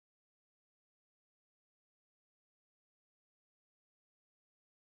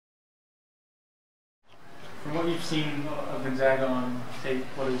you've seen of Gonzaga on tape,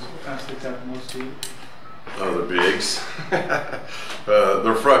 what kind of sticks out the most to you? Oh, the bigs.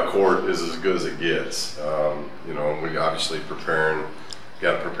 Their front court is as good as it gets. You know, we obviously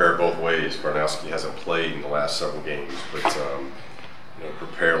got to prepare both ways. Barnowski hasn't played in the last several games, but you know,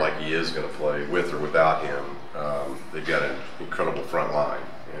 prepare like he is going to play with or without him. They've got an incredible front line,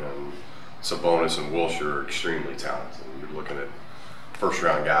 and Sabonis and Wilshire are extremely talented. You're looking at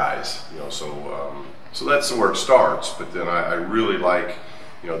first-round guys, you know, so that's where it starts. But then I really like,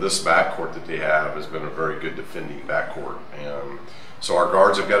 you know, this backcourt that they have has been a very good defending backcourt, and so our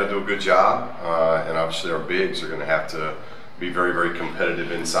guards have got to do a good job, and obviously our bigs are going to have to be very, very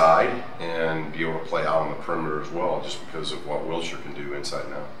competitive inside and be able to play out on the perimeter as well, just because of what Wilshire can do inside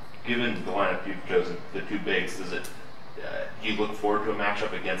and out. Given the lineup you've chosen, the two bigs, does it? Do you look forward to a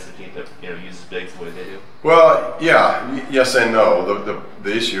matchup against a team that, you know, uses bigs the way they do? Well, yeah, yes and no.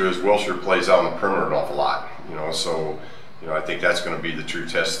 The issue is Wilshire plays out on the perimeter an awful lot, you know, so you know I think that's going to be the true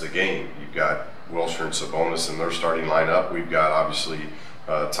test of the game. You've got Wilshire and Sabonis in their starting lineup. We've got obviously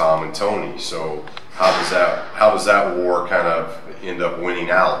Tom and Tony. So how does that war kind of end up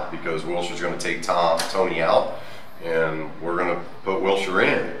winning out? Because Wilshire's going to take Tony out, and we're going to put Wilshire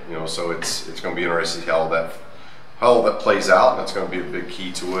in. You know, so it's going to be interesting how that plays out. That's going to be a big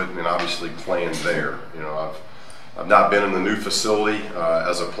key to it, and obviously playing there. You know, I've not been in the new facility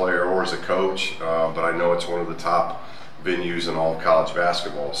as a player or as a coach, but I know it's one of the top venues in all of college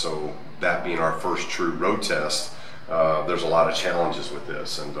basketball. So that being our first true road test, there's a lot of challenges with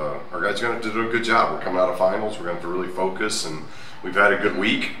this, and our guys are going to have to do a good job. We're coming out of finals. We're going to have to really focus, and we've had a good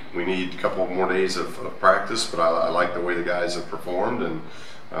week. We need a couple more days of practice, but I like the way the guys have performed, and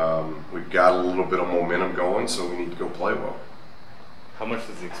we've got a little bit of momentum going, so we need to go play well. How much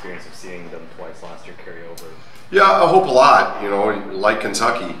does the experience of seeing them twice last year carry over? Yeah, I hope a lot. You know, like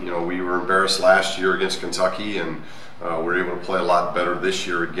Kentucky, you know, we were embarrassed last year against Kentucky, and we're able to play a lot better this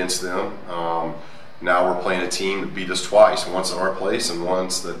year against them. Now we're playing a team that beat us twice, once at our place and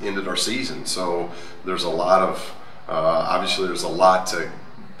once that ended our season. So there's a lot of, obviously there's a lot to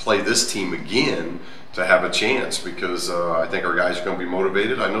play this team again to have a chance, because I think our guys are going to be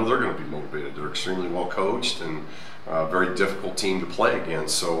motivated. I know they're going to be motivated. They're extremely well coached and a very difficult team to play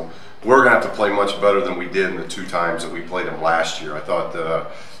against. So we're going to have to play much better than we did in the two times that we played them last year. I thought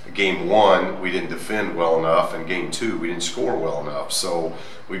that game one, we didn't defend well enough, and game two, we didn't score well enough. So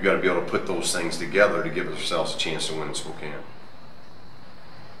we've got to be able to put those things together to give ourselves a chance to win in Spokane.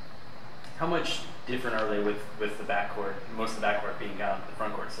 How much different are they with the backcourt? Most of the backcourt being out, the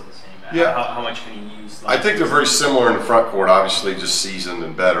front court's still the same. Yeah. How much can you use? I think they're very similar in the front court, obviously just seasoned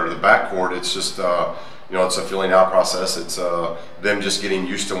and better. The backcourt, it's just, you know, it's a filling out process. It's them just getting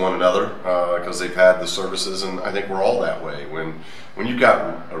used to one another because they've had the services, and I think we're all that way. When you've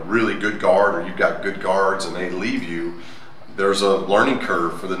got a really good guard, or you've got good guards and they leave you, there's a learning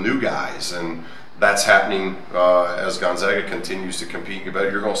curve for the new guys, and that's happening as Gonzaga continues to compete and get better.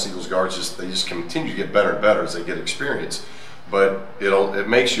 You're going to see those guards they just continue to get better and better as they get experience. But it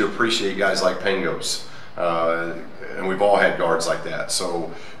makes you appreciate guys like Pangos, and we've all had guards like that.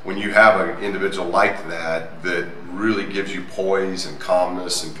 So when you have an individual like that really gives you poise and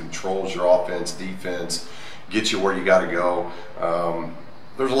calmness and controls your offense, defense, gets you where you got to go,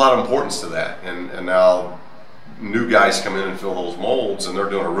 there's a lot of importance to that. And now new guys come in and fill those molds, and they're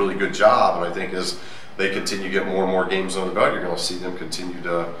doing a really good job. And I think as they continue to get more and more games on the belt, you're going to see them continue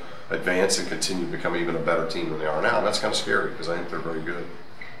to advance and continue to become even a better team than they are now. And that's kind of scary, because I think they're very good.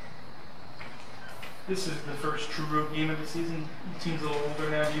 This is the first true road game of the season. The team's a little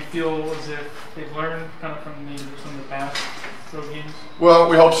older now. Do you feel as if they've learned kind of from maybe some of the past road games? Well,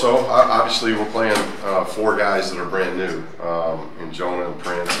 we hope so. Obviously, we're playing 4 guys that are brand new, in Jonah and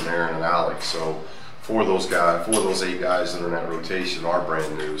Prince and Aaron and Alex. So 4 of those 8 guys that are in that rotation are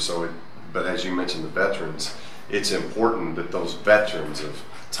brand new. But as you mentioned, the veterans, it's important that those veterans of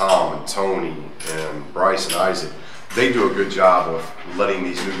Tom and Tony and Bryce and Isaac, they do a good job of letting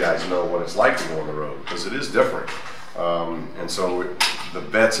these new guys know what it's like to go on the road, because it is different. And so the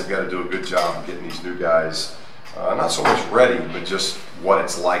vets have got to do a good job of getting these new guys not so much ready, but just what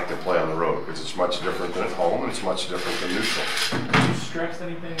it's like to play on the road, because it's much different than at home, and it's much different than neutral. Have you stressed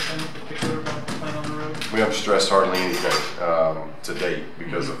anything in particular about playing on the road? We haven't stressed hardly anything to date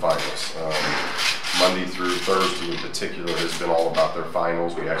because of finals. Monday through Thursday in particular has been all about their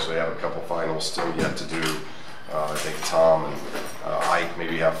finals. We actually have a couple finals still yet to do. I think Tom and Ike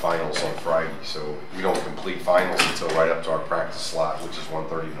maybe have finals on Friday, so we don't complete finals until right up to our practice slot, which is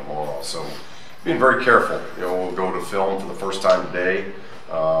 1:30 tomorrow. So being very careful. You know, we'll go to film for the first time today,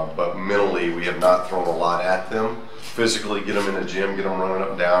 but mentally we have not thrown a lot at them. Physically, get them in the gym, get them running up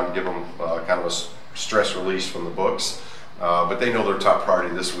and down, give them kind of a stress release from the books. But they know their top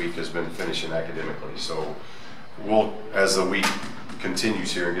priority this week has been finishing academically. So we'll, as the week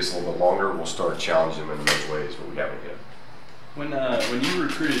continues here and gets a little bit longer, we'll start challenging them in those ways, but we haven't yet. When you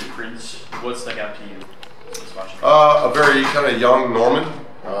recruited Prince, what stuck out to you? A very kind of young Norman,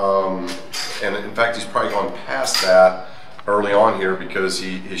 and in fact he's probably gone past that early on here because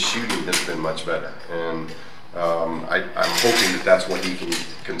his shooting has been much better, and I'm hoping that that's what he can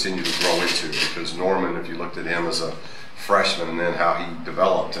continue to grow into, because Norman, if you looked at him as a freshman and then how he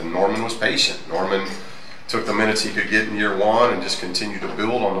developed, and Norman was patient. Norman took the minutes he could get in year one and just continued to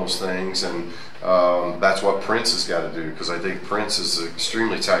build on those things, and that's what Prince has got to do, because I think Prince is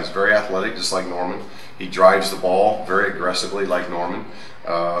extremely tight. He's very athletic, just like Norman. He drives the ball very aggressively, like Norman.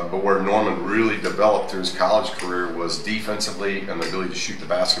 But where Norman really developed through his college career was defensively and the ability to shoot the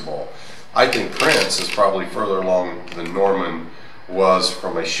basketball. I think Prince is probably further along than Norman was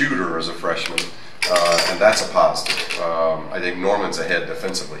from a shooter as a freshman, and that's a positive. I think Norman's ahead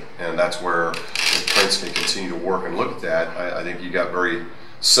defensively, and that's where if Prince can continue to work and look at that, I think you got very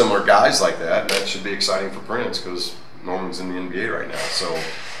similar guys like that, and that should be exciting for Prince because Norman's in the NBA right now. So,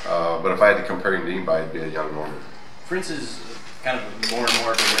 but if I had to compare him to anybody, it'd be a young Norman. Prince is kind of more and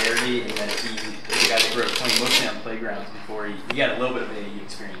more of a rarity in that he was a guy that grew up playing mostly on playgrounds before he got a little bit of AAU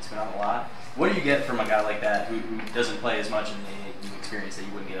experience, but not a lot. What do you get from a guy like that who doesn't play as much in the AAU experience that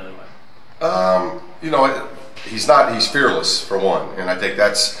you wouldn't get otherwise? You know, he's fearless for one, and I think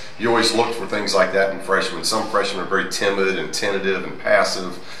you always look for things like that in freshmen. Some freshmen are very timid and tentative and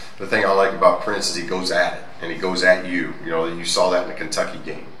passive. The thing I like about Prince is he goes at it, and he goes at you. You know, you saw that in the Kentucky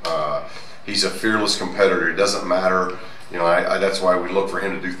game. He's a fearless competitor. It doesn't matter. You know, that's why we look for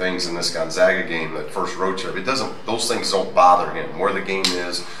him to do things in this Gonzaga game, that first road trip. Those things don't bother him. Where the game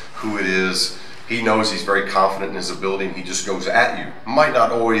is, who it is, he knows he's very confident in his ability, and he just goes at you. Might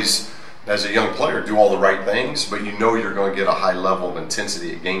not always, as a young player, do all the right things, but you know you're going to get a high level of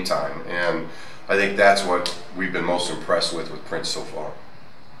intensity at game time. And I think that's what we've been most impressed with Prince so far.